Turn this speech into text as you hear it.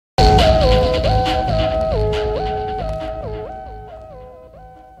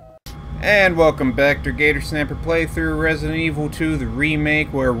And welcome back to Gator Snapper playthrough Resident Evil 2, the remake,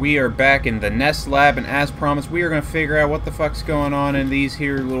 where we are back in the Nest Lab, and as promised, we are going to figure out what the fuck's going on in these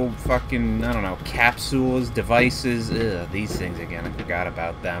here little fucking, I don't know, capsules, devices, these things again, I forgot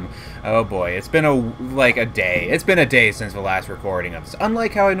about them. Oh boy, it's been a day. It's been a day since the last recording of this,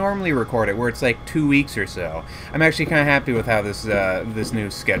 unlike how I normally record it, where it's like 2 weeks or so. I'm actually kind of happy with how this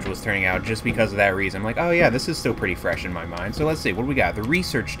new schedule is turning out, just because of that reason. I'm like, oh yeah, this is still pretty fresh in my mind. So let's see, what do we got? The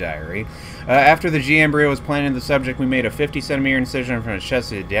research diary. After the G embryo was planted in the subject, we made a 50-centimeter incision from the chest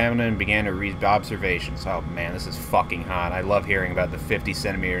to the abdomen and began to read observations. Oh man, this is fucking hot. I love hearing about the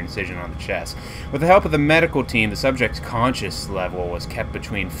 50-centimeter incision on the chest. With the help of the medical team, the subject's conscious level was kept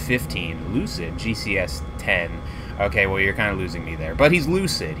between 15, lucid, GCS 10. Okay, well, you're kind of losing me there. But he's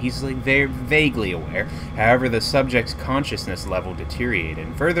lucid. He's, like, very vaguely aware. However, the subject's consciousness level deteriorated.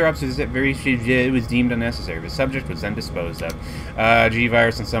 And further observation was deemed unnecessary. The subject was then disposed of.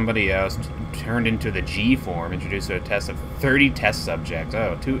 G-Virus and somebody else turned into the G form, introduced to a test of 30 test subjects.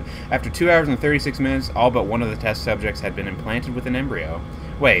 After 2 hours and 36 minutes, all but one of the test subjects had been implanted with an embryo.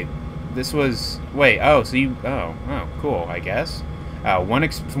 Wait, this was... Wait, oh, so you... Oh, cool, I guess.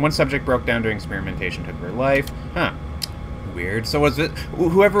 One subject broke down during experimentation, took their life. Huh. Weird. So was it...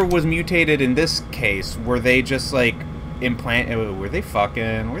 Whoever was mutated in this case, were they just, like, were they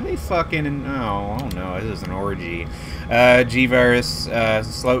fucking? And, oh no, this is an orgy. G-Virus,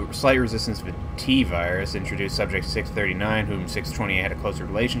 slight resistance to T-Virus, introduced subject 639, whom 628 had a closer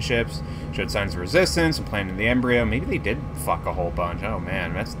relationships, showed signs of resistance, implanted the embryo. Maybe they did fuck a whole bunch. Oh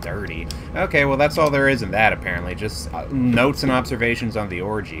man, that's dirty. Okay, well that's all there is in that, apparently. Just notes and observations on the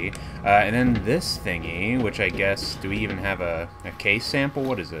orgy. And then this thingy, which I guess, do we even have a case sample?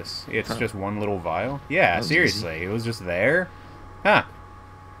 What is this? It's just one little vial? Yeah, seriously, easy. It was just there? Huh.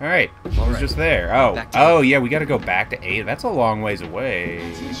 Alright, it was just there. Oh, yeah, we gotta go back to 8. That's a long ways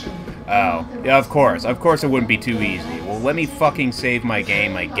away. Oh, yeah, of course it wouldn't be too easy. Well, let me fucking save my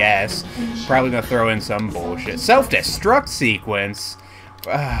game, I guess. Probably gonna throw in some bullshit. Self-destruct sequence?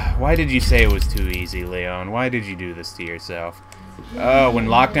 Why did you say it was too easy, Leon? Why did you do this to yourself? Oh, when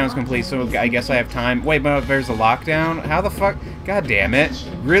lockdown's complete, so I guess I have time. Wait, but there's a lockdown? How the fuck? God damn it.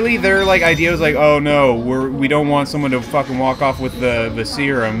 Really? Their, like, idea was like, oh no, we don't want someone to fucking walk off with the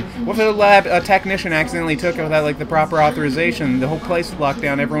serum. What if a technician accidentally took it without, like, the proper authorization? The whole place would lock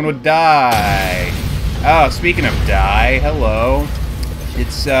down, everyone would die. Oh, speaking of die, hello.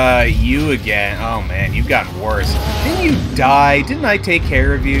 It's, you again. Oh, man, you've gotten worse. Didn't you die? Didn't I take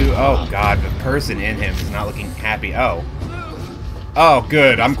care of you? Oh, God, the person in him is not looking happy. Oh. Oh,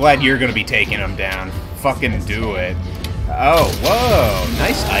 good. I'm glad you're gonna be taking him down. Fucking do it. Oh, whoa.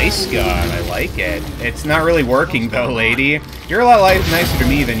 Nice ice gun. I like it. It's not really working, though, lady. You're a lot nicer to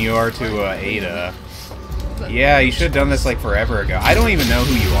me than you are to, Ada. Yeah, you should have done this, like, forever ago. I don't even know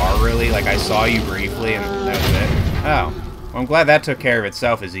who you are, really. Like, I saw you briefly, and that was it. Oh. Well, I'm glad that took care of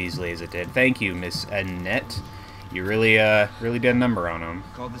itself as easily as it did. Thank you, Miss Annette. You really did a number on him.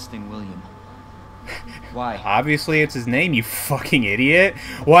 Call this thing William. Why? Obviously, it's his name, you fucking idiot.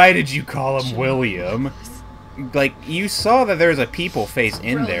 Why did you call him William? Like, you saw that there's a people face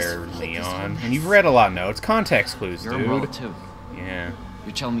in there, Leon. And you've read a lot of notes. Context clues, dude. You're a too. Yeah.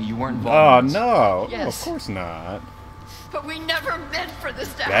 You're telling me you weren't involved in this? Oh, no. Yes. Oh, of course not. But we never meant for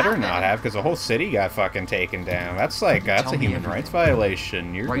this to Better happen. not have, because the whole city got fucking taken down. That's like, that's a human rights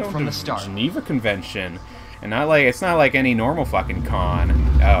violation. You're right going from to the start. Geneva Convention. And not like, it's not like any normal fucking con.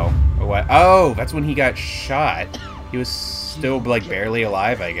 Oh. What? Oh, that's when he got shot. He was still, like, barely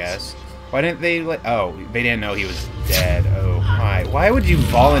alive, I guess. Why didn't they, like, oh, they didn't know he was dead. Oh, my. Why would you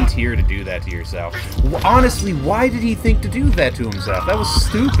volunteer to do that to yourself? Honestly, why did he think to do that to himself? That was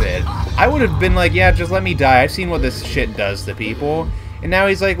stupid. I would have been like, yeah, just let me die. I've seen what this shit does to people. And now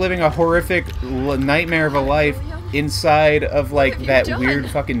he's, like, living a horrific nightmare of a life inside of, like, that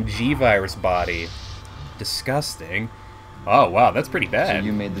weird fucking G-Virus body. Disgusting. Oh, wow, that's pretty bad. So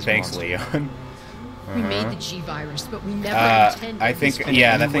you made this Thanks, monster. Leon. We made the G-Virus, but we never intended I think,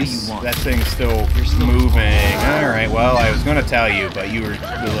 this that thing's still moving. Alright, well, I was going to tell you, but you were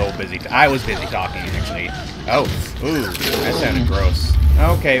a little busy. I was busy talking, actually. Oh, ooh, that sounded gross.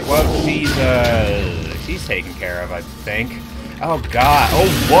 Okay, well, she's taken care of, I think. Oh, God.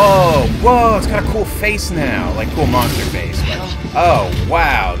 Oh, whoa, it's got a cool face now. Like, cool monster face. But, oh,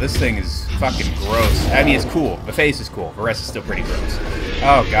 wow, this thing is fucking gross. I mean, it's cool. The face is cool. The rest is still pretty gross.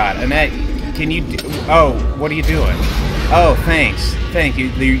 Oh, God. Annette, can you... Oh, what are you doing? Oh, thanks. Thank you.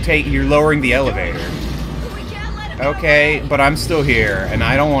 You're lowering the elevator. Okay, but I'm still here, and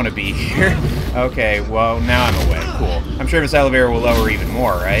I don't want to be here. Okay, well, now I'm away. Cool. I'm sure this elevator will lower even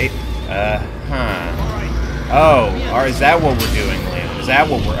more, right? Huh. Oh, or is that what we're doing, Leon? Is that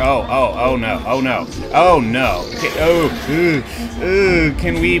what we're... Oh no. Oh no. Oh no.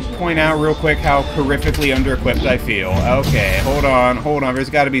 Can we point out real quick how horrifically under-equipped I feel? Okay, hold on.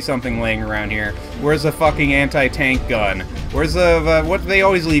 There's got to be something laying around here. Where's the fucking anti-tank gun? Where's the... what? They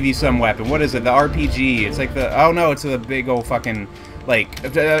always leave you some weapon. What is it? The RPG. It's like the... Oh no, it's a big old fucking... Like,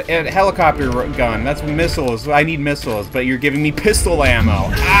 a helicopter gun. That's missiles. I need missiles, but you're giving me pistol ammo.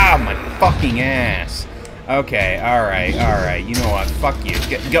 Ah, my fucking ass. Okay, alright. You know what? Fuck you.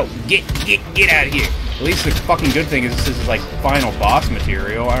 Get out of here. At least the fucking good thing is this is like final boss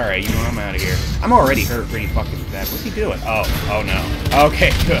material. Alright, you know what? I'm out of here. I'm already hurt pretty fucking bad. What's he doing? Oh no.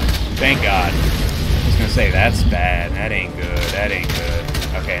 Okay, good. Thank God. I was gonna say, that's bad. That ain't good.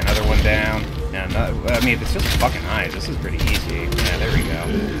 Okay, another one down. No, I mean, it's just fucking eyes. This is pretty easy. Yeah, there we go.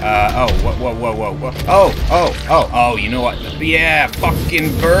 Whoa. Oh, you know what? Yeah,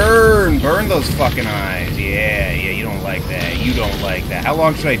 fucking burn those fucking eyes. Yeah, you don't like that. You don't like that. How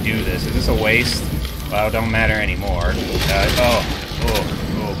long should I do this? Is this a waste? Well, it don't matter anymore. Oh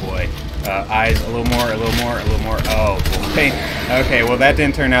boy. Eyes, a little more. Oh boy. Okay, well that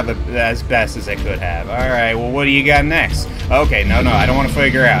didn't turn out as best as it could have. Alright, well what do you got next? Okay, no, I don't want to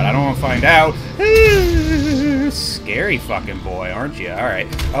figure out. I don't want to find out. Scary fucking boy, aren't you? Alright.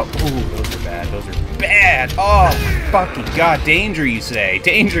 Oh, ooh, those are bad. Oh, fucking God. Danger, you say.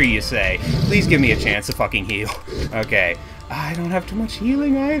 Please give me a chance to fucking heal. Okay. I don't have too much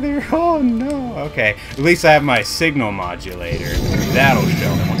healing either. Oh no. Okay. At least I have my signal modulator. That'll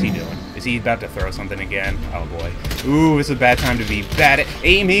show him. What's he doing? Is he about to throw something again? Oh boy. Ooh, this is a bad time to be bad at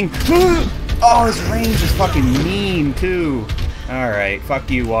aiming. Oh, his range is fucking mean too. Alright, fuck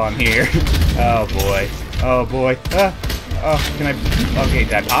you while I'm here. Oh boy. Oh, can I... Okay,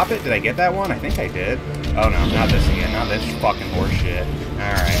 did I pop it? Did I get that one? I think I did. Oh no, not this again. Not this fucking horse shit.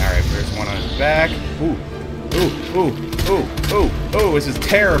 Alright. There's one on his back. Ooh,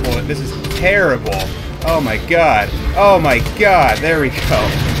 this is terrible. Oh my god. There we go.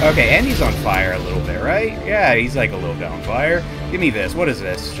 Okay, and he's on fire a little bit, right? Yeah, he's like a little bit on fire. Give me this. What is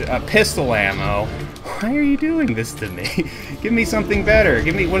this? Pistol ammo. Why are you doing this to me? Give me something better.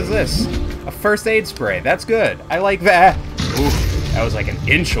 What is this? A first aid spray. That's good. I like that. Ooh, that was like an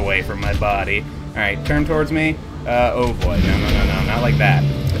inch away from my body. Alright, turn towards me. Oh boy. No, not like that.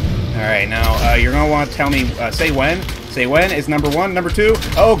 Alright, now, you're gonna want to tell me, say when? Say when is number one, number two?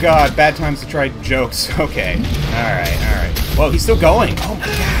 Oh god, bad times to try jokes. Okay. Alright. Whoa, he's still going. Oh my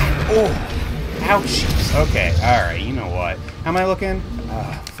god. Oh. Ouchies. Okay, alright, you know what. How am I looking?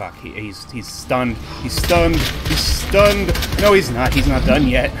 Oh, fuck. He's stunned. He's stunned. No, he's not. He's not done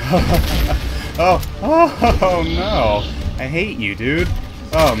yet. Oh no. I hate you, dude.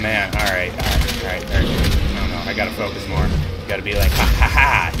 Oh man. Alright. No, I gotta focus more. Gotta be like,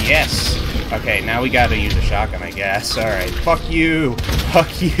 ha, yes. Okay, now we gotta use a shotgun, I guess. Alright, fuck you,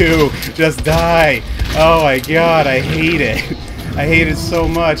 just die. Oh my god, I hate it. I hate it so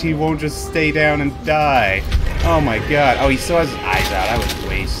much, he won't just stay down and die. Oh my god, oh, he still has his eyes out, I was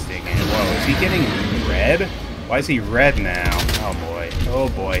wasting it. Whoa, is he getting red? Why is he red now? Oh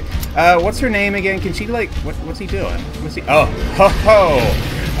boy. What's her name again? Can she, like, what's he doing?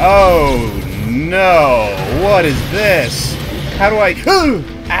 Oh no, what is this? How do I...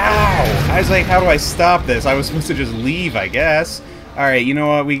 Ow! I was like, how do I stop this? I was supposed to just leave, I guess. Alright, you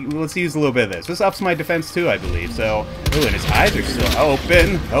know what? Let's use a little bit of this. This ups my defense too, I believe. So, ooh, and his eyes are still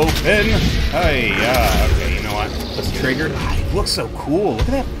open. Hey, okay, you know what? Let's trigger. It looks so cool. Look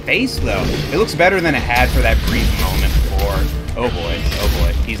at that face, though. It looks better than it had for that brief moment before. Oh boy.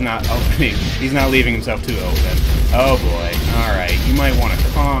 He's not opening. He's not leaving himself too open. Oh boy. Alright, you might want to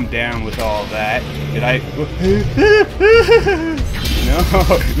calm down with all that. Did I...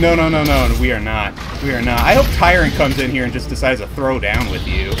 No, we are not. I hope Tyrant comes in here and just decides to throw down with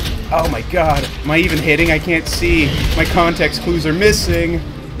you. Oh my god. Am I even hitting? I can't see. My context clues are missing.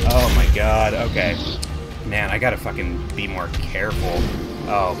 Oh my god. Okay. Man, I gotta fucking be more careful.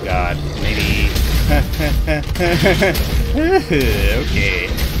 Oh god. Maybe... Okay.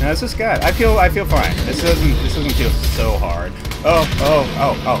 No, this is good. I feel fine. This doesn't feel so hard. Oh.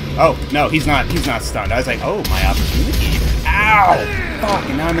 No, he's not stunned. I was like, oh, my opportunity. Ow! Fuck,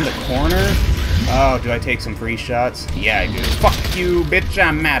 and now I'm in the corner. Oh, do I take some free shots? Yeah, I do. Fuck you, bitch,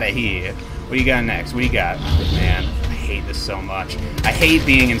 I'm out of here. What do you got next? What do you got? Man, I hate this so much. I hate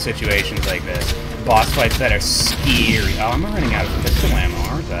being in situations like this. Boss fights that are scary. Oh, I'm running out of pistol ammo,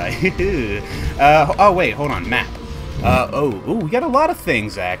 aren't I? Oh, wait, hold on, map. We got a lot of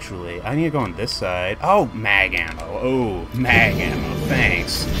things, actually. I need to go on this side. Oh, mag ammo. Oh, mag ammo,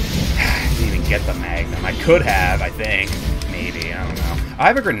 thanks. I didn't even get the magnum. I could have, I think. Maybe, I don't know. I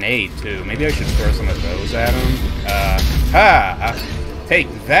have a grenade, too. Maybe I should throw some of those at him. Take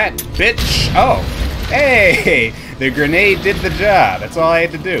that, bitch! Oh! Hey! The grenade did the job. That's all I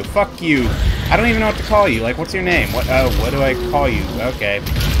had to do. Fuck you. I don't even know what to call you. Like, what's your name? What do I call you? Okay.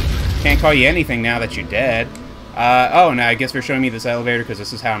 Can't call you anything now that you're dead. Oh, now I guess they're showing me this elevator because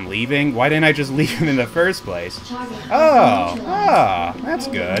this is how I'm leaving. Why didn't I just leave him in the first place? Oh, that's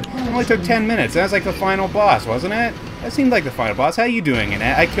good. It only took 10 minutes. That was like the final boss, wasn't it? That seemed like the final boss. How you doing,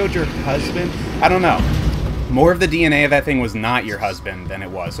 Annette? I killed your husband? I don't know. More of the DNA of that thing was not your husband than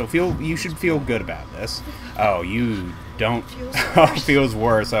it was, so you should feel good about this. Oh, you don't... Oh, it feels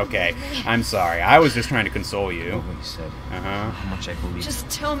worse. Okay. I'm sorry. I was just trying to console you. Nobody said how much I believe. Just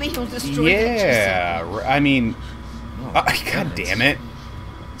tell me you'll destroy Yeah, I mean... No, God damn it.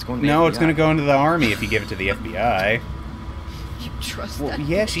 It's going to No, the it's going to go into the army if you give it to the FBI. You trust Well, that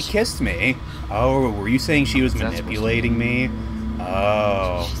yeah, she kissed me. Oh, were you saying she was manipulating me?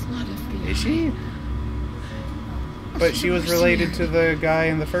 Oh. She's not FBI. Is she? But she was related to the guy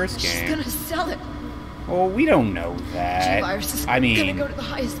in the first She's game. gonna sell it. Well, we don't know that. G-Virus is I gonna mean, go to the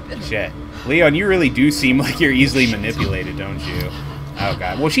highest bidder. shit. Leon, you really do seem like you're easily manipulated, don't you? Oh,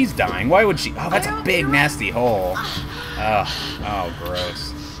 God. Well, she's dying. Why would she? Oh, that's a big, nasty hole. Oh,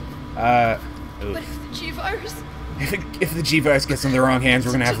 gross. But Oof. if the G-Virus... If the G-Virus gets in the wrong hands,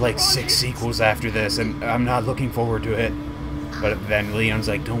 we're gonna have, like, 6 sequels after this, and I'm not looking forward to it. But then Leon's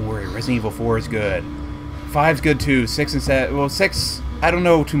like, don't worry, Resident Evil 4 is good. 5's good too. 6 and 7. Well, 6, I don't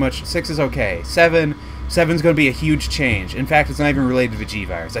know too much. 6 is okay. 7's gonna be a huge change. In fact, it's not even related to the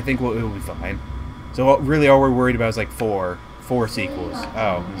G-Virus. I think it'll be fine. So really, all we're worried about is like 4 sequels.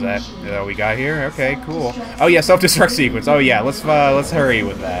 Oh, is that all we got here? Okay, cool. Oh yeah, self-destruct sequence. Oh yeah, let's hurry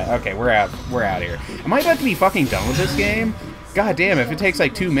with that. Okay, we're out here. Am I about to be fucking done with this game? God damn, if it takes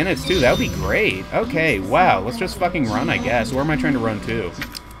like 2 minutes too, that would be great. Okay, wow, let's just fucking run, I guess. Where am I trying to run to?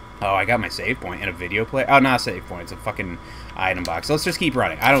 Oh, I got my save point and a video player. Oh, not a save point. It's a fucking item box. Let's just keep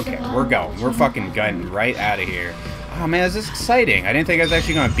running. I don't care. We're going. We're fucking gunning right out of here. Oh, man, this is exciting. I didn't think I was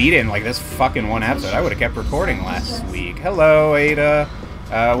actually going to beat it in, like, this fucking one episode. I would have kept recording last week. Hello, Ada.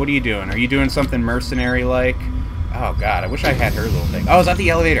 What are you doing? Are you doing something mercenary-like? Oh, God. I wish I had her little thing. Oh, is that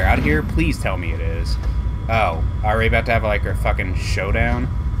the elevator out of here? Please tell me it is. Oh, are we about to have, like, a fucking showdown?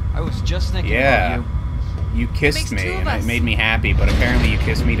 I was just thinking about you. You kissed me, and it made me happy, but apparently you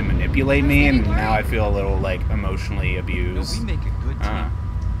kissed me to manipulate me, and now I feel a little, like, emotionally abused. No, we make a good team. I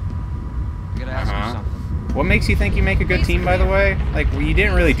gotta ask you something. What makes you think you make a good team, by the way? Like, well, you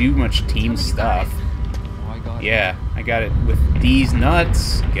didn't really do much team stuff. Oh, I got it. Yeah, I got it with these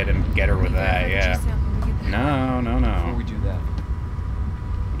nuts. Get her with that, yeah. No. Before we do that.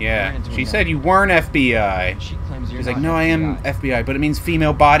 Yeah, she said you weren't FBI. She claims you're She's not like, no, I am FBI, but it means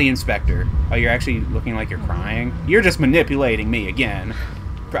female body inspector. Oh, you're actually looking like you're crying? You're just manipulating me again.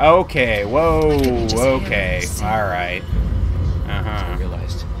 Okay, whoa, okay, alright. I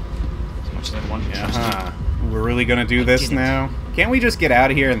realized. As much as I wanted to trust you. We're really gonna do this now? Can't we just get out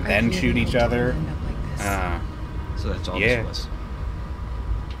of here and then shoot each other? So that's all this was.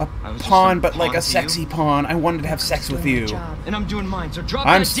 A pawn, but like a sexy pawn. I wanted to have sex with you. And I'm doing mine, so drop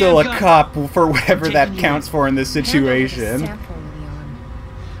I'm that still a damn gun. cop for whatever that counts for in this situation. I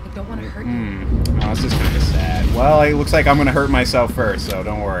don't want to hurt you. Oh, this is kind of sad. Well, it looks like I'm going to hurt myself first, so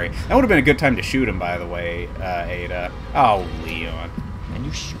don't worry. That would have been a good time to shoot him, by the way, Ada. Oh, Leon. And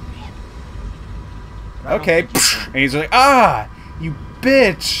you shoot me. Okay. And he's like, ah, you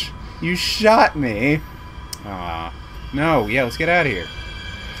bitch. You shot me. Aw. No, yeah, let's get out of here.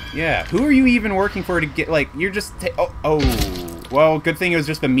 Yeah, who are you even working for to get, like, you're just, oh, well, good thing it was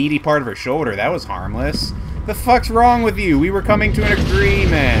just the meaty part of her shoulder. That was harmless. The fuck's wrong with you? We were coming to an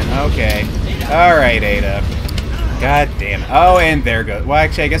agreement. Okay. Alright, Ada. God damn it. Oh, and there goes, well,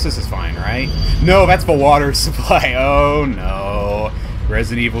 actually, I guess this is fine, right? No, that's the water supply. Oh, no.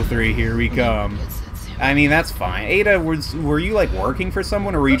 Resident Evil 3, here we come. I mean, that's fine. Ada, were you, like, working for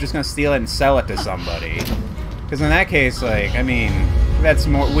someone, or were you just gonna steal it and sell it to somebody? Because in that case, like, I mean, that's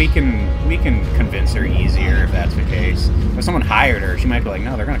more, we can convince her easier if that's the case. If someone hired her, she might be like,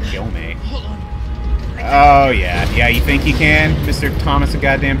 no, they're gonna kill me. Oh, yeah. Yeah, you think you can? Mr. Thomas, a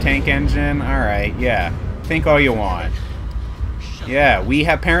goddamn tank engine? Alright, yeah. Think all you want. Yeah, we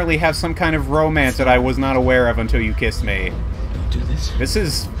apparently have some kind of romance that I was not aware of until you kissed me. Don't do this. This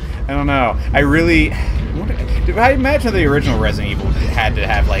is, I don't know. I imagine the original Resident Evil had to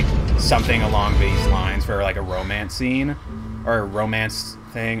have, like, something along these lines for, like, a romance scene? Or a romance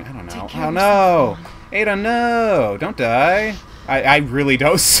thing? I don't know. Oh, no! Ada, no! Don't die! I really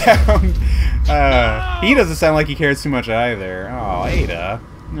don't sound... he doesn't sound like he cares too much either. Oh, Ada.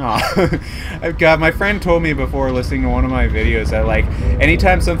 Aw. I've got, my friend told me before listening to one of my videos that, like,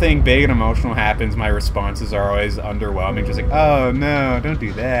 anytime something big and emotional happens, my responses are always underwhelming. Just like, oh no, don't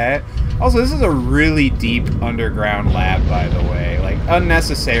do that. Also, this is a really deep underground lab, by the way. Like,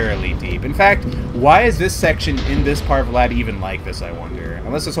 unnecessarily deep. In fact, why is this section in this part of the lab even like this, I wonder?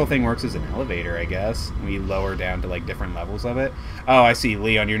 Unless this whole thing works as an elevator, I guess. We lower down to, like, different levels of it. Oh, I see,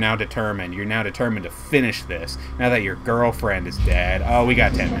 Leon, you're now determined. You're now determined to finish this, now that your girlfriend is dead. Oh, we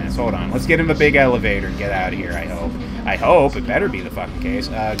got 10 minutes. Hold on. Let's get in the big elevator and get out of here, I hope. I hope. It better be the fucking case.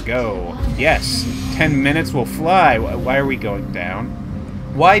 Go. Yes. 10 minutes will fly. Why are we going down?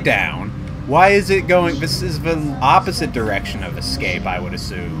 Why down? Why is it going... This is the opposite direction of escape, I would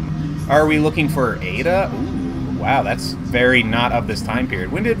assume. Are we looking for Ada? Ooh, wow, that's very not of this time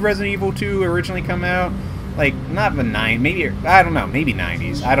period. When did Resident Evil 2 originally come out? Like, not the 90s, maybe, I don't know, maybe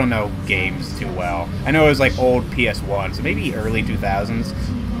 90s. I don't know games too well. I know it was like old PS1, so maybe early 2000s.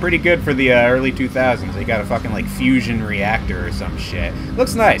 Pretty good for the early 2000s. They got a fucking, like, fusion reactor or some shit.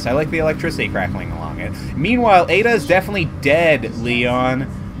 Looks nice. I like the electricity crackling along it. Meanwhile, Ada is definitely dead,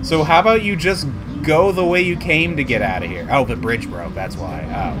 Leon. So how about you just go the way you came to get out of here? Oh, the bridge broke, that's why.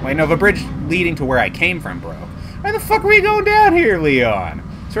 Oh, wait, no, the bridge leading to where I came from broke. Why the fuck are we going down here, Leon?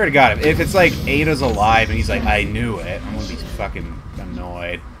 Swear to God, if it's like Ada's alive and he's like, I knew it, I'm gonna be fucking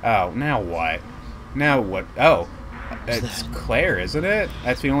annoyed. Oh, now what? Now what? Oh, it's Claire, isn't it?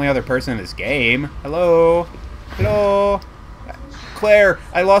 That's the only other person in this game. Hello? Hello? Claire,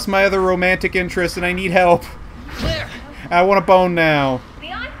 I lost my other romantic interest and I need help. Claire! I want a bone now.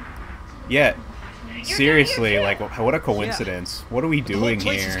 Leon? Yeah. You're Seriously, down here like, what a coincidence. What are we doing The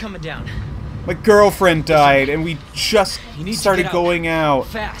whole place here? is coming down. My girlfriend died, and we just You need to started get out. going out.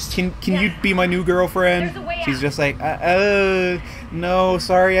 Fast. Can you be my new girlfriend? There's a way out. She's just like, no,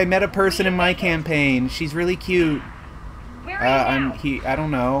 sorry, I met a person in my campaign. She's really cute. Where are you now? I don't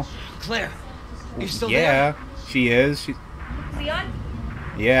know. Claire, you're still Yeah, she is. Leon?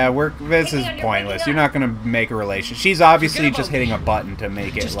 Yeah, this Hey, is Leon, you're pointless. waking You're up. not gonna make a relation. She's obviously Forget just about hitting me. a button to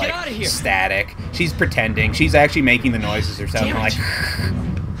make it Just get like outta here. static. She's pretending. She's actually making the noises herself. Damn I'm like, it.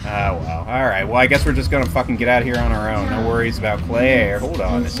 oh well. All right. Well, I guess we're just gonna fucking get out of here on our own. No worries about Claire. Hold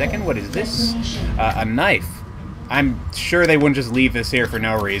on a second. What is this? A knife. I'm sure they wouldn't just leave this here for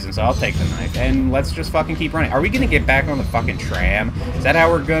no reason, so I'll take the knife. And let's just fucking keep running. Are we gonna get back on the fucking tram? Is that how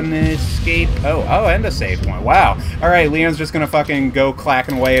we're gonna escape? Oh, and a save point. Wow. Alright, Leon's just gonna fucking go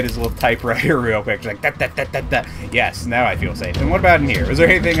clacking away at his little typewriter real quick. Just like, that. Yes, now I feel safe. And what about in here? Is there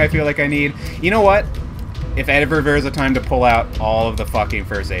anything I feel like I need? You know what? If ever there's a time to pull out all of the fucking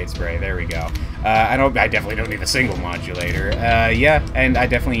first aid spray, there we go. I definitely don't need a single modulator. Yeah, and I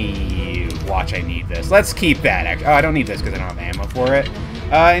definitely watch I need this. Let's keep that, actually. Oh, I don't need this because I don't have ammo for it.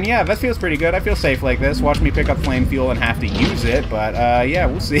 And yeah, that feels pretty good. I feel safe like this. Watch me pick up flame fuel and have to use it, but yeah,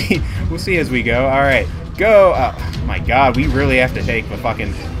 we'll see. We'll see as we go. Alright, go! Oh my god, we really have to take the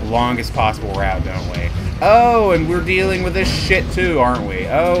fucking longest possible route, don't we? Oh, and we're dealing with this shit too, aren't we?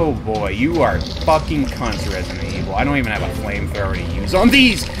 Oh boy, you are fucking cunts, Resident Evil. I don't even have a flamethrower to use on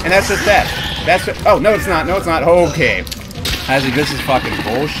these! And that's just that. That's just, oh, no it's not, no it's not. Okay. I was like, this is fucking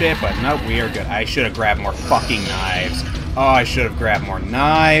bullshit, but nope, we are good. I should have grabbed more fucking knives. Oh, I should have grabbed more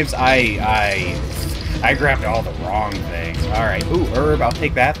knives. I grabbed all the wrong things. Alright. Ooh, herb. I'll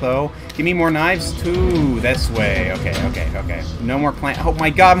take that, though. Give me more knives, too. This way. Okay. No more plants. Oh, my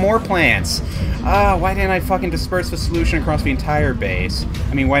God, more plants. Why didn't I fucking disperse the solution across the entire base?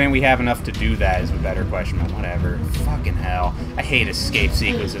 I mean, why didn't we have enough to do that is a better question, but whatever. Fucking hell. I hate escape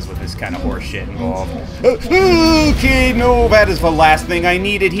sequences with this kind of horse shit involved. Okay, no, that is the last thing I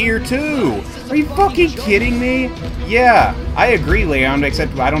needed here, too. Are you fucking kidding me? Yeah, I agree, Leon,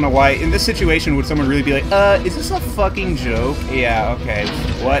 except I don't know why. In this situation, would someone really be like, is this a fucking joke? Yeah, okay,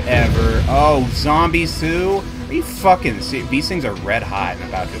 whatever. Oh, zombies too? Are you fucking serious? These things are red hot and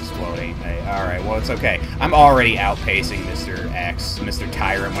about to explode, ain't they? Alright, well, it's okay. I'm already outpacing Mr. X, Mr.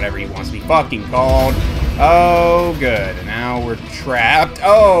 Tyrant, whatever he wants to be fucking called. Oh, good. And now we're trapped.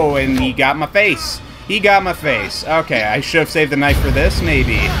 Oh, and he got my face. He got my face. Okay, I should have saved the knife for this,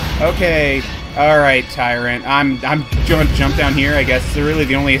 maybe. Okay. Alright, Tyrant. I'm going to jump down here, I guess. It's really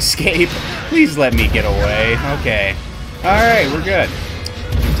the only escape. Please let me get away. Okay. Alright, we're good.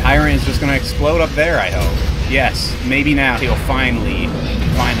 Tyrant is just going to explode up there, I hope. Yes, maybe now he'll finally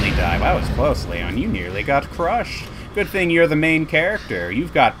die. Wow, that was close, Leon. You nearly got crushed. Good thing you're the main character.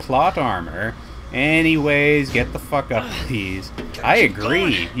 You've got plot armor. Anyways, get the fuck up, please. I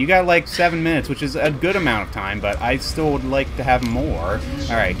agree. You got like 7 minutes, which is a good amount of time, but I still would like to have more.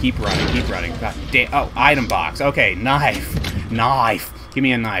 Alright, keep running. God damn. Oh, item box. Okay, knife. Knife. Give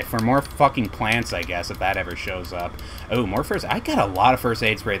me a knife. Or more fucking plants, I guess, if that ever shows up. Oh, more first... I got a lot of first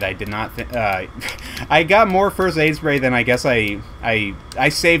aid spray that I did not... I got more first aid spray than I guess I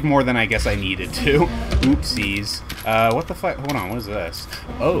saved more than I guess I needed to. Oopsies. What the fuck? Hold on, what is this?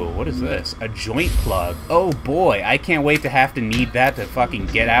 Oh, what is this? A joint plug. Oh, boy. I can't wait to have to need that to fucking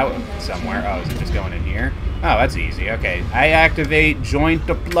get out somewhere. Oh, is it just going in here? Oh, that's easy. Okay. I activate joint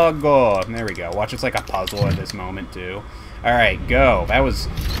plug. Oh, there we go. Watch, it's like a puzzle at this moment, too. Alright, go. That was...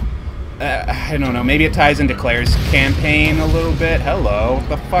 I don't know. Maybe it ties into Claire's campaign a little bit. Hello. What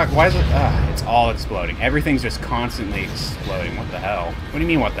the fuck? Why is it... it's all exploding. Everything's just constantly exploding. What the hell? What do you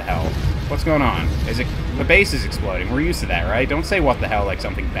mean, what the hell? What's going on? Is it... The base is exploding. We're used to that, right? Don't say what the hell like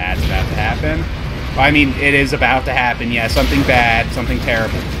something bad's about to happen. I mean, it is about to happen, yeah, something bad, something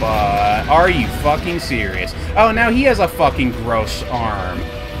terrible, but are you fucking serious? Oh, now he has a fucking gross arm.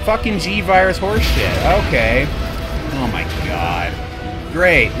 Fucking G-Virus horseshit, okay. Oh my god.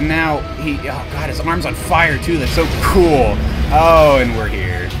 Great, now he, oh god, his arm's on fire too, that's so cool. Oh, and we're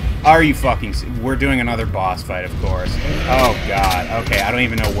here. Are you fucking, we're doing another boss fight, of course. Oh god, okay, I don't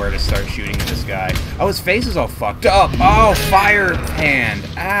even know where to start shooting at this guy. Oh, his face is all fucked up. Oh, fire hand.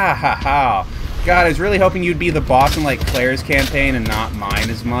 Ah, ha, ha. God, I was really hoping you'd be the boss in, like, Claire's campaign and not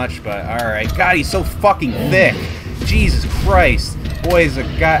mine as much, but alright. God, he's so fucking thick! Jesus Christ! Boy, is a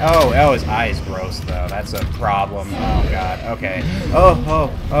guy... Oh, his eye is gross, though. That's a problem. Oh, God. Okay.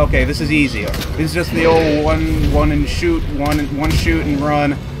 Okay, this is easy. This is just the old one shoot and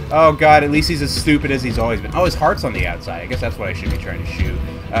run. Oh, God, at least he's as stupid as he's always been. Oh, his heart's on the outside. I guess that's what I should be trying to shoot.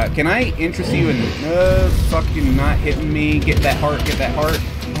 Can I interest you in, fucking not hitting me? Get that heart, get that heart.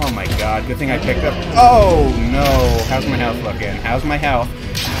 Oh my god, good thing I picked up. Oh no! How's my health looking? How's my health?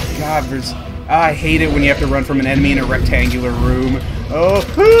 Oh, god, there's... I hate it when you have to run from an enemy in a rectangular room. Oh,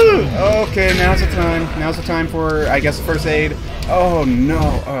 okay, now's the time. Now's the time for, I guess, first aid. Oh no!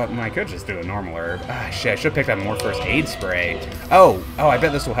 I could just do a normal herb. Ah, shit, I should have picked up more first aid spray. Oh, I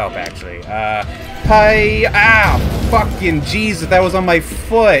bet this will help, actually. Hi! Ah! Fucking Jesus, that was on my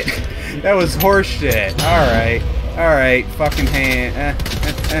foot! That was horseshit. Alright. Alright, fucking hand.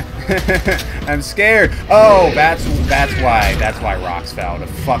 I'm scared. Oh, that's why rocks fell, to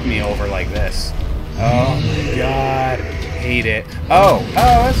fuck me over like this. Oh my god. Hate it. Oh,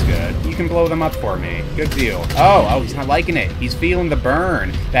 that's good. You can blow them up for me. Good deal. Oh, he's not liking it. He's feeling the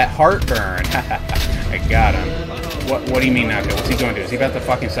burn. That heartburn. I got him. What do you mean not good? What's he going to do? Is he about to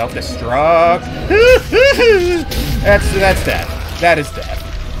fucking self-destruct? That's death. That is death.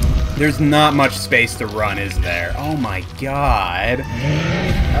 There's not much space to run, is there? Oh my god.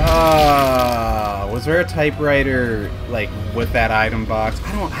 Was there a typewriter, like, with that item box?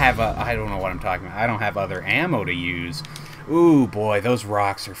 I don't know what I'm talking about. I don't have other ammo to use. Ooh, boy, those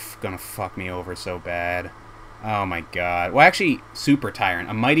rocks are gonna fuck me over so bad. Oh my god. Well, actually, Super Tyrant.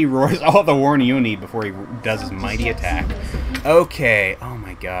 A Mighty Roar is all the warning you'll need before he does his mighty attack. Okay. Oh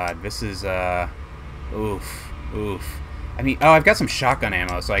my god. This is, oof. I mean, I've got some shotgun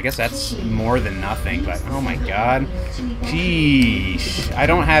ammo, so I guess that's more than nothing, but oh my god. Sheesh. I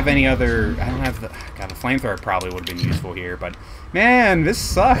don't have any other... I don't have the... God, the flamethrower probably would have been useful here, but... Man, this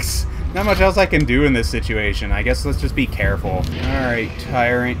sucks. Not much else I can do in this situation. I guess let's just be careful. Alright,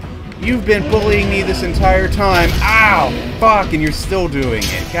 Tyrant. You've been bullying me this entire time. Ow! Fuck, and you're still doing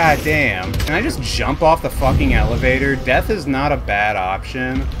it. God damn. Can I just jump off the fucking elevator? Death is not a bad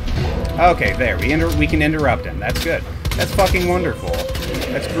option. Okay, there. We can interrupt him. That's good. That's fucking wonderful.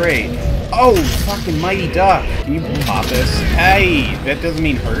 That's great. Oh, fucking Mighty Duck. Can you pop this? Hey, that doesn't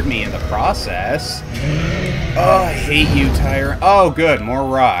mean hurt me in the process. Oh, I hate you, Tyrant. Oh, good. More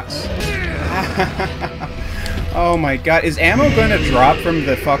rocks. Oh my god. Is ammo going to drop from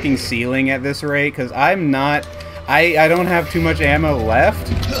the fucking ceiling at this rate? Because I'm not... I don't have too much ammo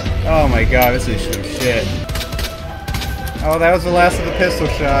left. Oh my god, this is some shit. Oh, that was the last of the pistol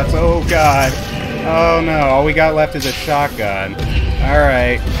shots. Oh god. Oh no, all we got left is a shotgun.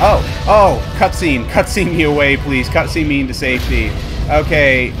 Alright. Oh, cutscene. Cutscene me away, please. Cutscene me into safety.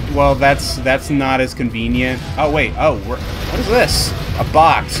 Okay, well, that's not as convenient. Oh, wait. Oh, what is this? A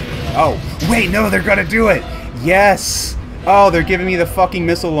box. Oh, wait, no, they're gonna do it! Yes! Oh, they're giving me the fucking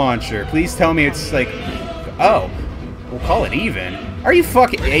missile launcher. Please tell me it's like... Oh, we'll call it even. Are you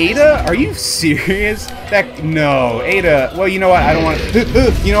fucking... Ada? Are you serious? No, Ada... Well, you know what? I don't want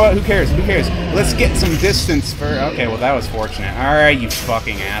to... You know what? Who cares? Who cares? Let's get some distance for... Okay, well, that was fortunate. Alright, you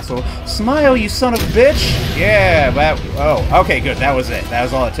fucking asshole. Smile, you son of a bitch! Yeah, that... Oh, okay, good. That was it. That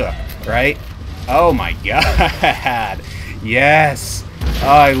was all it took. Right? Oh, my God. Yes!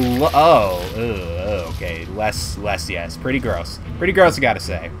 Okay. Less, yes. Pretty gross. Pretty gross, I gotta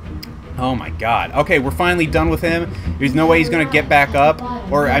say. Oh my god. Okay, we're finally done with him. There's no way he's gonna get back up.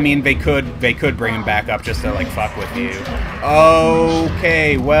 Or, I mean, they could bring him back up just to, like, fuck with you.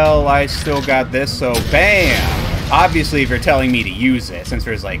 Okay, well, I still got this, so bam! Obviously, if you're telling me to use it, since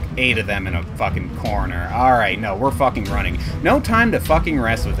there's, like, 8 of them in a fucking corner. Alright, no, we're fucking running. No time to fucking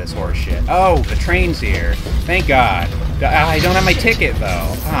rest with this horse shit. Oh, the train's here. Thank God. I don't have my ticket, though.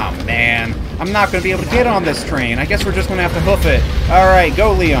 Oh, man. I'm not gonna be able to get on this train. I guess we're just gonna have to hoof it. Alright,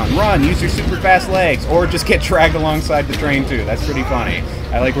 go, Leon. Run. Use your super fast legs. Or just get dragged alongside the train, too. That's pretty funny.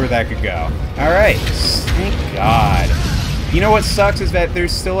 I like where that could go. Alright. Thank God. You know what sucks is that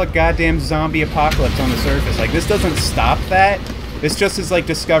there's still a goddamn zombie apocalypse on the surface. Like, this doesn't stop that. This just is, like,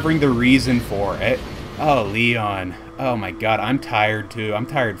 discovering the reason for it. Oh, Leon. Oh, my God. I'm tired, too. I'm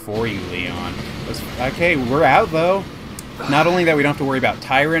tired for you, Leon. Okay, we're out, though. Not only that we don't have to worry about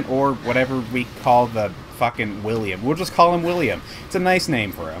Tyrant or whatever we call the fucking William. We'll just call him William. It's a nice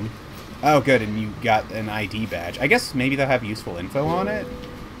name for him. Oh, good, and you got an ID badge. I guess maybe they'll have useful info on it?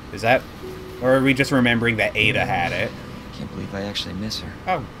 Is that... Or are we just remembering that Ada had it? I can't believe I actually miss her.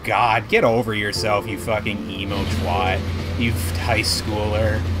 Oh, God, get over yourself, you fucking emo twat. You high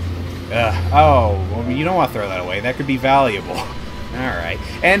schooler. Oh, well, you don't want to throw that away. That could be valuable. Alright.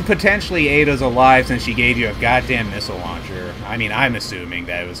 And potentially Ada's alive since she gave you a goddamn missile launcher. I mean, I'm assuming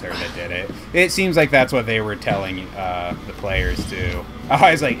that it was her that did it. It seems like that's what they were telling the players too. Oh,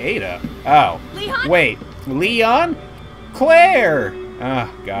 I was like, Ada? Oh. Leon? Wait. Leon? Claire!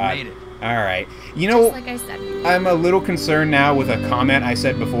 Oh, God. Made it. Alright. You know, Just like I said. I'm a little concerned now with a comment I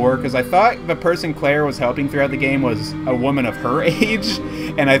said before, because I thought the person Claire was helping throughout the game was a woman of her age,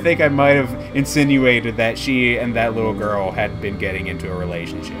 and I think I might have insinuated that she and that little girl had been getting into a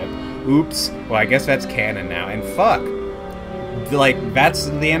relationship. Oops. Well, I guess that's canon now, and fuck. Like, that's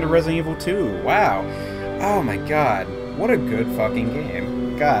the end of Resident Evil 2. Wow. Oh my god. What a good fucking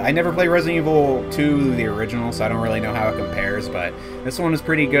game. God, I never played Resident Evil 2, the original, so I don't really know how it compares, but this one is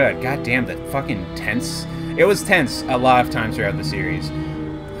pretty good. God damn, the fucking tense. It was tense a lot of times throughout the series.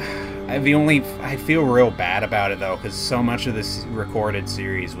 I feel real bad about it, though, because so much of this recorded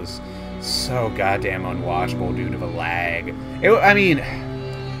series was so goddamn unwatchable due to the lag. I mean,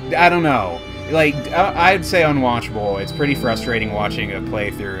 I don't know. Like, I'd say unwatchable. It's pretty frustrating watching a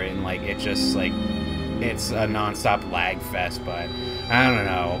playthrough, and, like, it just, like, it's a non-stop lag fest, but I don't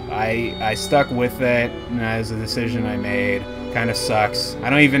know. I stuck with it as a decision I made. Kind of sucks. I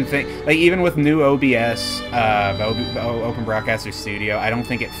don't even think, like, even with new OBS, Open Broadcaster Studio, I don't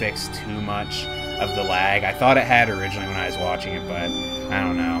think it fixed too much of the lag. I thought it had originally when I was watching it, but I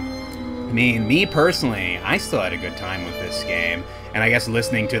don't know. I mean, me personally, I still had a good time with this game. And I guess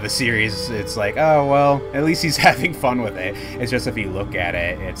listening to the series, it's like, oh, well, at least he's having fun with it. It's just if you look at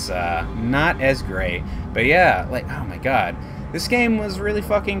it, it's not as great. But yeah, like, oh my god. This game was really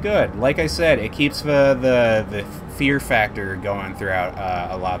fucking good. Like I said, it keeps the fear factor going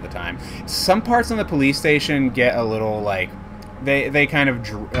throughout a lot of the time. Some parts on the police station get a little, like, they kind of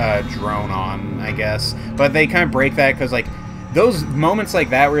drone on, I guess. But they kind of break that because, like, those moments like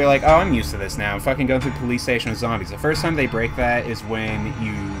that where you're like, oh, I'm used to this now. I'm fucking going through the police station with zombies. The first time they break that is when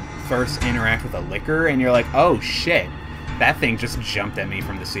you first interact with a licker and you're like, oh, shit. That thing just jumped at me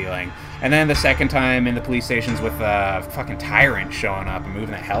from the ceiling. And then the second time in the police stations with fucking Tyrant showing up and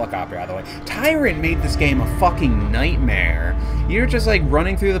moving that helicopter out of the way. Tyrant made this game a fucking nightmare. You're just like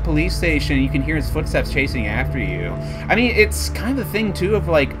running through the police station and you can hear his footsteps chasing after you. I mean, it's kind of the thing too of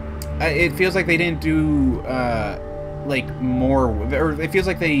like, it feels like they didn't do like more, or it feels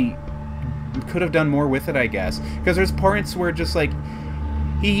like they could have done more with it, I guess. Because there's parts where just like,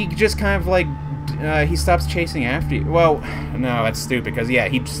 he just kind of like, he stops chasing after you. Well, no, that's stupid, because yeah,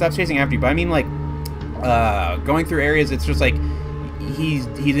 he stops chasing after you, but I mean, like, going through areas, it's just like, he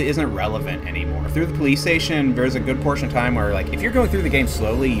isn't relevant anymore. Through the police station, there's a good portion of time where, like, if you're going through the game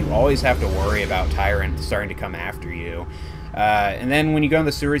slowly, you always have to worry about Tyrant starting to come after you. And then when you go in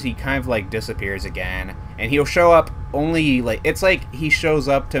the sewers, he kind of, like, disappears again, and he'll show up only, like, it's like he shows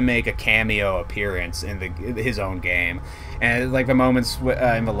up to make a cameo appearance in his own game. And, like, the moments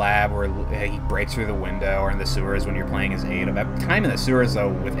in the lab where he breaks through the window, or in the sewers when you're playing as Ada. That time in the sewers, though,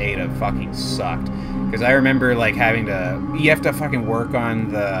 with Ada fucking sucked. Because I remember, like, you have to fucking work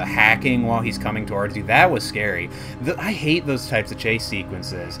on the hacking while he's coming towards you. That was scary. I hate those types of chase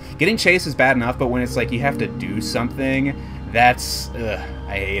sequences. Getting chased is bad enough, but when it's like you have to do something, that's, I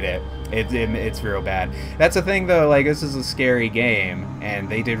hate it. It's real bad. That's the thing, though, like, this is a scary game, and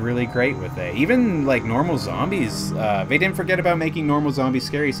they did really great with it. Even, like, normal zombies, they didn't forget about making normal zombies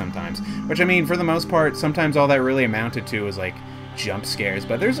scary sometimes. Which, I mean, for the most part, sometimes all that really amounted to was, like, jump scares.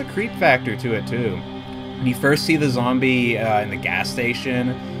 But there's a creep factor to it, too. When you first see the zombie in the gas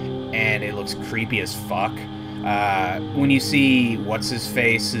station, and it looks creepy as fuck. When you see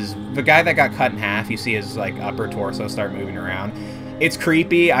what's-his-face, the guy that got cut in half, you see his, like, upper torso start moving around. It's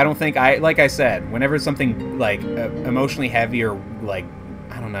creepy. I don't think like I said, whenever something, like, emotionally heavy or, like,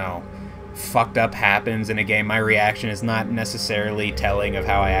 I don't know, fucked up happens in a game, my reaction is not necessarily telling of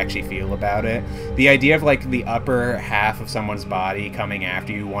how I actually feel about it. The idea of, like, the upper half of someone's body coming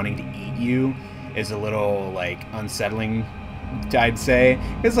after you, wanting to eat you, is a little, like, unsettling, I'd say.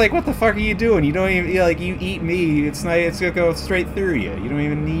 It's like, what the fuck are you doing? You don't even, like, you eat me, it's gonna go straight through you. You don't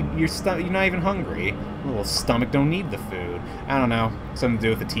even need your stomach, you're not even hungry. Your little stomach don't need the food. I don't know, something to do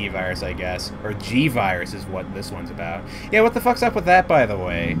with the T-virus, I guess. Or G-virus is what this one's about. Yeah, what the fuck's up with that, by the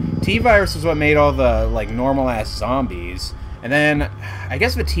way? T-virus is what made all the, like, normal-ass zombies. And then, I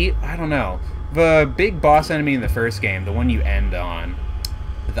guess I don't know. The big boss enemy in the first game, the one you end on,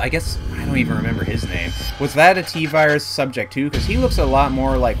 I guess, I don't even remember his name. Was that a T-virus subject too? Because he looks a lot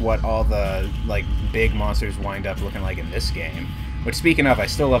more like what all the, like, big monsters wind up looking like in this game. Which, speaking of, I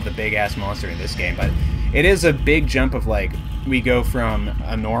still love the big-ass monster in this game, but it is a big jump of, like, we go from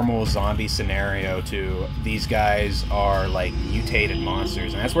a normal zombie scenario to these guys are, like, mutated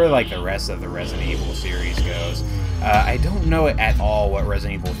monsters. And that's where, like, the rest of the Resident Evil series goes. I don't know at all what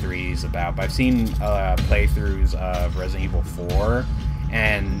Resident Evil 3 is about, but I've seen playthroughs of Resident Evil 4.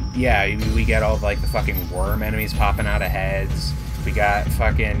 And, yeah, we get all, like, the fucking worm enemies popping out of heads. We got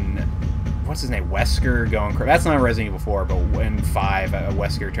fucking, what's his name, Wesker going crazy. That's not Resident Evil 4, but in 5,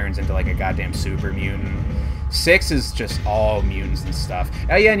 Wesker turns into, like, a goddamn super mutant. 6 is just all mutants and stuff.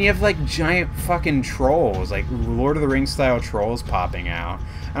 Oh, yeah, and you have, like, giant fucking trolls, like, Lord of the Rings-style trolls popping out.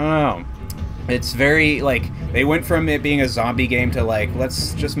 I don't know. It's very, like, they went from it being a zombie game to, like,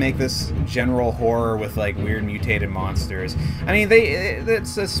 let's just make this general horror with, like, weird mutated monsters. I mean,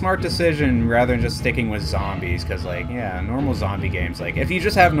 it's a smart decision rather than just sticking with zombies, because, like, yeah, normal zombie games, like, if you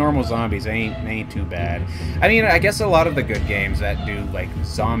just have normal zombies, they ain't too bad. I mean, I guess a lot of the good games that do, like,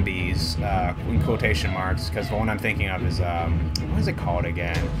 zombies, in quotation marks, because the one I'm thinking of is, what is it called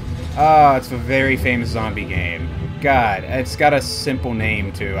again? Oh, it's a very famous zombie game. God, it's got a simple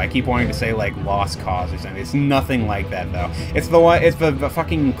name too. I keep wanting to say like Lost Cause or something. It's nothing like that though. It's the one. It's the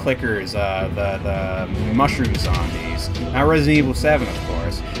fucking clickers. The mushroom zombies. Not Resident Evil 7, of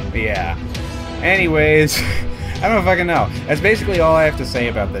course. But yeah. Anyways, I don't fucking know. That's basically all I have to say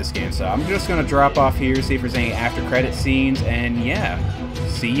about this game. So I'm just gonna drop off here, see if there's any after credit scenes, and yeah,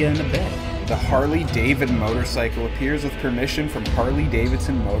 see you in a bit. The Harley Davidson motorcycle appears with permission from Harley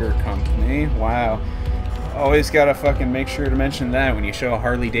Davidson Motor Company. Wow. Always gotta fucking make sure to mention that when you show a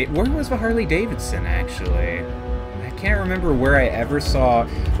Harley Davidson. Where was the Harley Davidson, actually? I can't remember where I ever saw,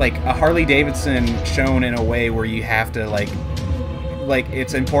 like, a Harley Davidson shown in a way where you have to, like,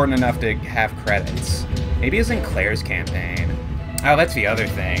 it's important enough to have credits. Maybe it's in Claire's campaign. Oh, that's the other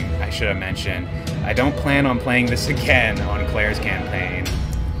thing I should have mentioned. I don't plan on playing this again on Claire's campaign,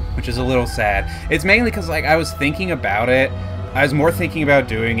 which is a little sad. It's mainly because, like, I was thinking about it. I was more thinking about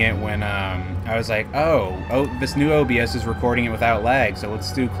doing it when, I was like, oh, this new OBS is recording it without lag, so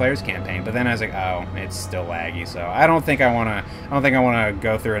let's do Claire's campaign. But then I was like, oh, it's still laggy, so I don't think I wanna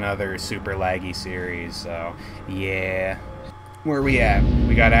go through another super laggy series, so yeah. Where are we at?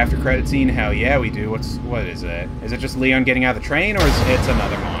 We got after credit scene? Hell yeah, we do. What is it? Is it just Leon getting out of the train, or is it's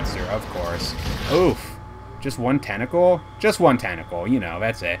another monster? Of course. Oof. Just one tentacle? Just one tentacle, you know,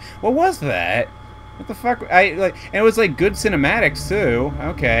 that's it. What was that? What the fuck? And it was, like, good cinematics, too.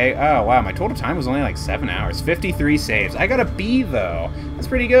 Okay. Oh, wow. My total time was only, like, 7 hours. 53 saves. I got a B, though. That's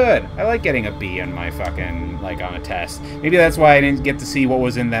pretty good. I like getting a B on my fucking, like, on a test. Maybe that's why I didn't get to see what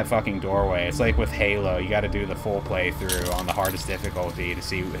was in that fucking doorway. It's like with Halo. You gotta do the full playthrough on the hardest difficulty to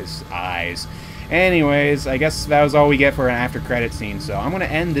see his eyes. Anyways, I guess that was all we get for an after credit scene, so I'm gonna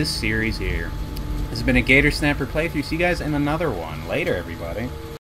end this series here. This has been a Gator Snapper playthrough. See you guys in another one. Later, everybody.